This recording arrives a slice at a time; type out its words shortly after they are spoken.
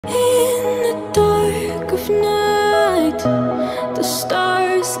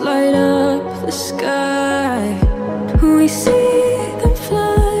the sky. We see them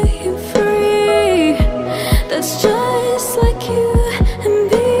flying free. That's just like you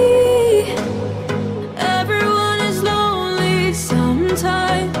and me. Everyone is lonely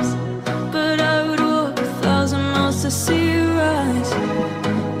sometimes, but I would walk 1,000 miles to see you rise.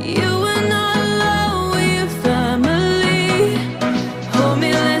 You are not alone, we're family. Hold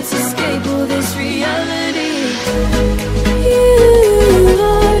me, let's escape all this reality. You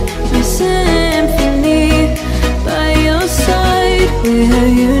are my symphony. By your side, we have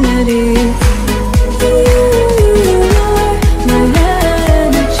unity. You are my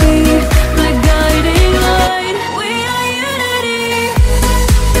energy, my guiding light. We are unity.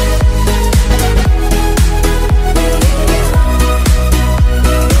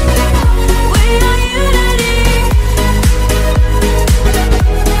 We are unity.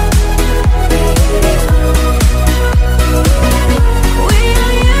 We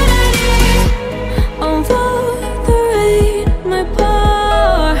are unity. Although the rain might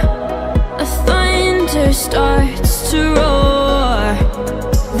pour, a thunder starts to roar.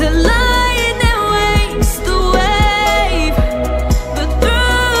 The lightning wakes the wave, but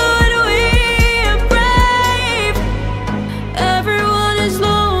through it we are brave. Everyone is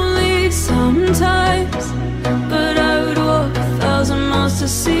lonely sometimes, but I would walk 1,000 miles to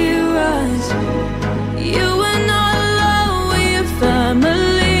see you rise. You are not alone, we are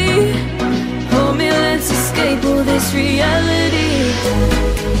family. Hold me, let's escape all this reality.